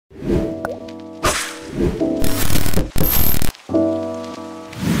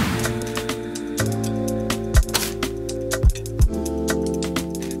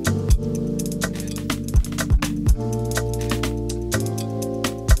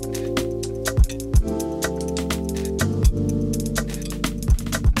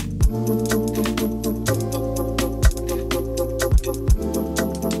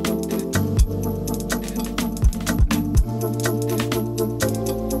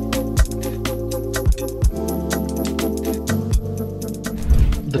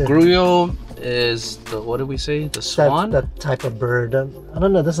The Grullo is the, what did we say? The swan? That type of bird. I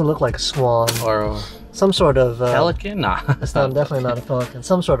don't know, it doesn't look like a swan. Or some sort of... pelican? Nah. It's not, definitely not a pelican.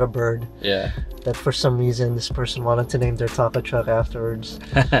 Some sort of bird. Yeah. That for some reason this person wanted to name their taco truck afterwards.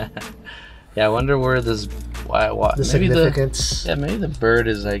 Yeah, I wonder where this... Why the maybe significance. Maybe the bird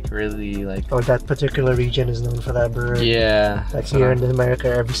is like really like... Or that particular region is known for that bird. Yeah. Like here in America,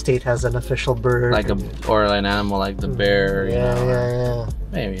 every state has an official bird. Like or an animal like the bear. Yeah, you know, yeah.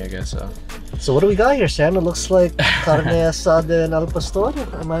 Maybe, I guess so. So what do we got here, Sam? It looks like carne asada and al pastor.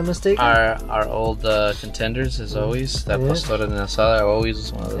 Am I mistaken? Our old contenders, as always. That pastor and asada are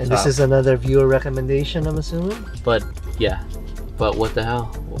always one of the top. And this is another viewer recommendation, I'm assuming? But, yeah. But what the hell?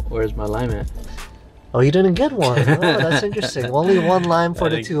 Where's my lime at? Oh, you didn't get one. Oh, that's interesting. Only one lime for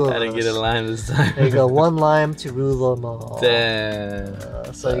the two of us. I didn't get a lime this time. There you go. One lime to rule them all.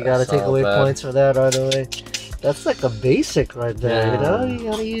 Damn. So you gotta take away points for that right away. That's like a basic right there, Yeah. you know? You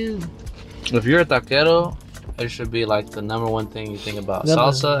gotta use... If you're a taquero, it should be like the #1 thing you think about.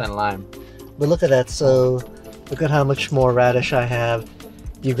 Salsa and lime. But look at that. So look at how much more radish I have.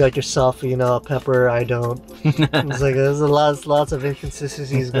 You got yourself, you know, pepper. I don't. It's like there's lots of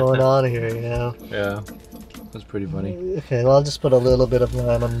inconsistencies going on here, you know. Yeah, that's pretty funny. Okay, well I'll just put a little bit of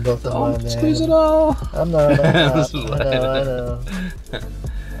lime on both of mine. Squeeze it all. I'm not. I know.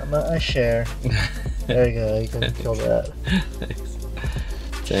 I share. There you go. You can kill that.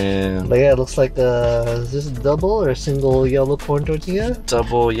 Damn. But yeah, it looks like is this double or single yellow corn tortilla?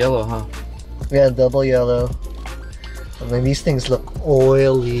 Double yellow, huh? Yeah, double yellow. I mean, these things look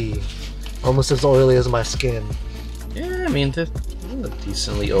oily. Almost as oily as my skin. Yeah, I mean, they look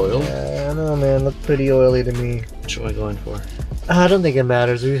decently oiled. Yeah, I know, man. Look pretty oily to me. Which one are we going for? I don't think it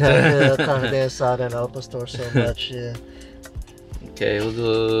matters. We've had carne asada and al pastor so much. Yeah. Okay, we'll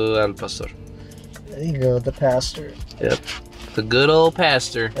do al pastor. There you go, the pastor. Yep. The good old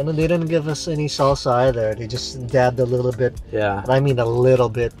pastor. And then they didn't give us any salsa either. They just dabbed a little bit. Yeah. And I mean a little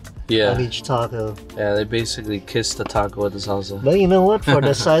bit. Yeah. On each taco. Yeah, they basically kissed the taco with the salsa. But you know what? For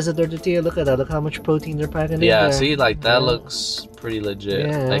the size of their tortilla, look at that. Look how much protein they're packing in there. Yeah, see, like that looks pretty legit.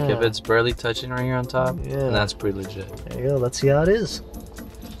 Yeah. Like if it's barely touching right here on top, then that's pretty legit. There you go. Let's see how it is.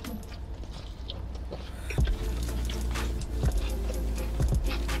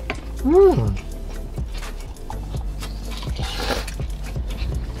 Mmm.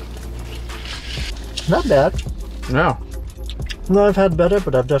 Not bad. No. No, I've had better,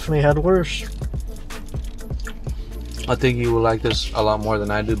 but I've definitely had worse. I think you will like this a lot more than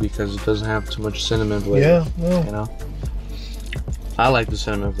I do because it doesn't have too much cinnamon flavor. Yeah. You know? I like the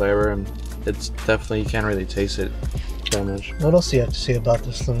cinnamon flavor, and it's definitely, you can't really taste it that much. What else do you have to say about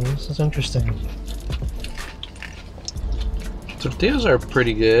this thing? This is interesting. Tortillas are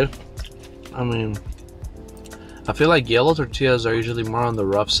pretty good. I mean, I feel like yellow tortillas are usually more on the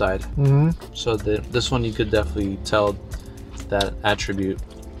rough side. Mm-hmm. So this one you could definitely tell that attribute.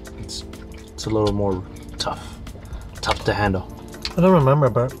 It's a little more tough to handle. I don't remember,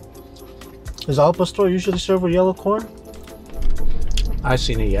 but is al pastor usually served with yellow corn? I've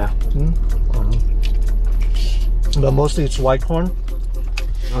seen it, yeah. But mostly it's white corn.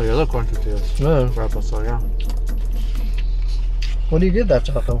 Oh, yellow corn tortillas. Yeah. Al pastor, yeah. What do you give that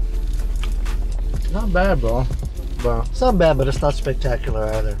taco? Not bad, bro. But It's not bad, but it's not spectacular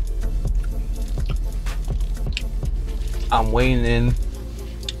either. I'm weighing in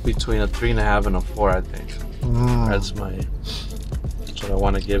between a 3.5 and a 4, I think. That's what I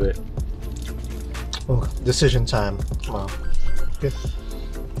want to give it. Oh, decision time. Come on. Good.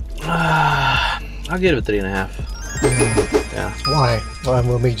 I'll give it 3.5. Yeah. Why? Why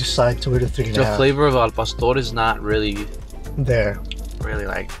will we decide to it a 3.5? The flavor of al pastor is not really really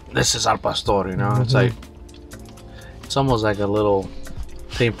like, this is al pastor, you know? It's like, it's almost like a little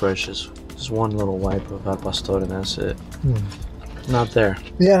paintbrush, just one little wipe of al pastor and that's it. Not there.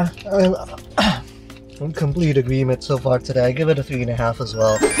 Yeah, I'm in complete agreement so far today. I give it a 3.5 as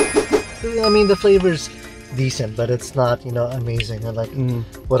well. I mean, the flavors decent, but it's not, you know, amazing. And like,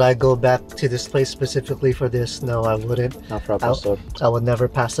 would I go back to this place specifically for this? No, I wouldn't. Not for a store. I would never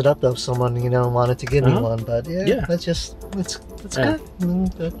pass it up though if someone, you know, wanted to give me one. But yeah, that's just it's good.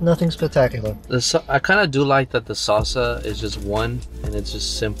 Nothing spectacular. I kind of do like that the salsa is just one, and it's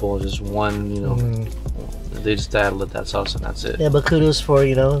just simple, just one, you know. They just add that sauce and that's it. Yeah, but kudos for,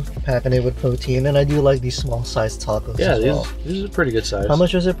 you know, packing it with protein. And I do like these small sized tacos as well. These are pretty good size. How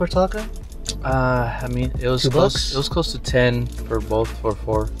much was it per taco? I mean, it was close. It was close to 10 for both for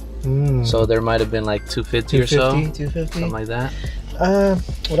 4. So there might have been like 250 or so. 250, something like that.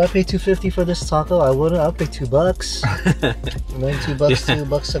 Would I pay $2.50 for this taco? I wouldn't. I'll pay $2. You know, $2,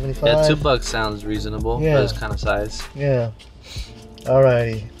 $2.75. Yeah, $2 sounds reasonable for this kind of size. Yeah.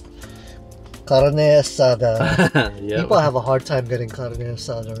 Alrighty. Carne asada. People have a hard time getting carne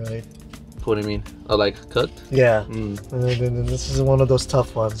asada, right? What do you mean? Oh, like cooked? Yeah. This is one of those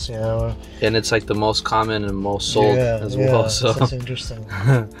tough ones, you know. And it's like the most common and most sold as well. So that's interesting.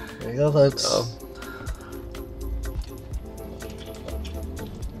 There you go, folks.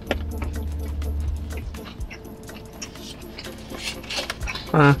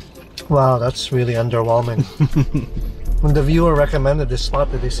 Wow, that's really underwhelming. When the viewer recommended this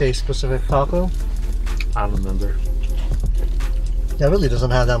spot, did they say specific taco? I don't remember. That really doesn't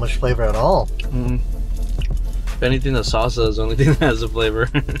have that much flavor at all. If anything, the salsa is the only thing that has a flavor.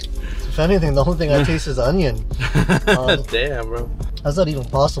 If anything, the only thing I taste is onion. Damn, bro. That's not even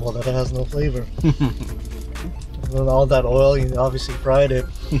possible that it has no flavor. And all that oil, you obviously fried it.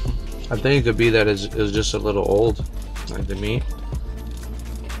 I think it could be that it was just a little old, like the meat.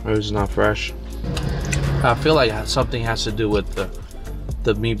 Or it's not fresh. I feel like something has to do with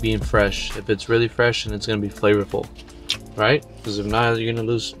the meat being fresh. If it's really fresh, and it's gonna be flavorful, right? Because if not, you're gonna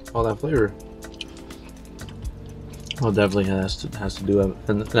lose all that flavor. Well, definitely has to do it,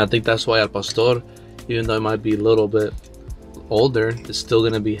 and I think that's why al pastor, even though it might be a little bit older, it's still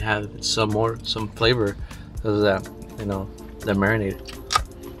gonna have some flavor because of that, you know, that marinade.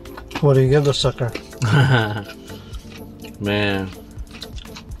 What do you give the sucker? Man,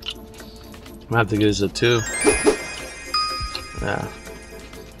 I'm gonna have to give this a 2. Yeah.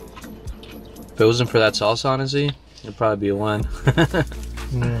 If it wasn't for that salsa, honestly, it'd probably be a 1.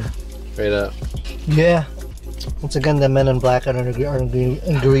 Straight up. Yeah. Once again, the men in black are in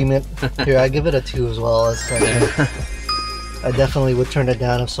agreement. Here, I give it a 2 as well. It's like, I definitely would turn it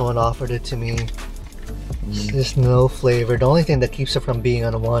down if someone offered it to me. There's no flavor. The only thing that keeps it from being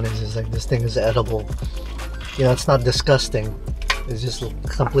on a 1 is like this thing is edible. You know, it's not disgusting. It's just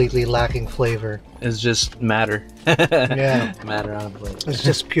completely lacking flavor. It's just matter. Yeah. Matter on a plate. It's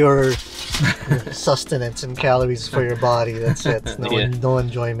just pure sustenance and calories for your body. That's it. No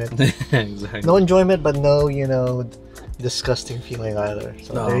enjoyment. Exactly. No enjoyment, but no, you know, disgusting feeling either.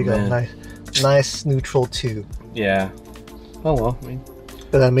 So there you go. Nice neutral 2. Yeah. Oh well. I mean.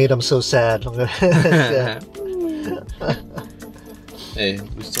 But I made him so sad. Hey,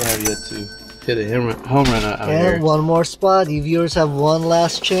 we still have yet to hit a home run out here. And one more spot. You viewers have one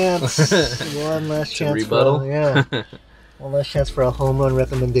last chance. One last chance. Rebuttal. One last chance for a home run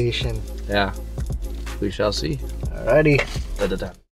recommendation. Yeah. We shall see. Alrighty. Da-da-da.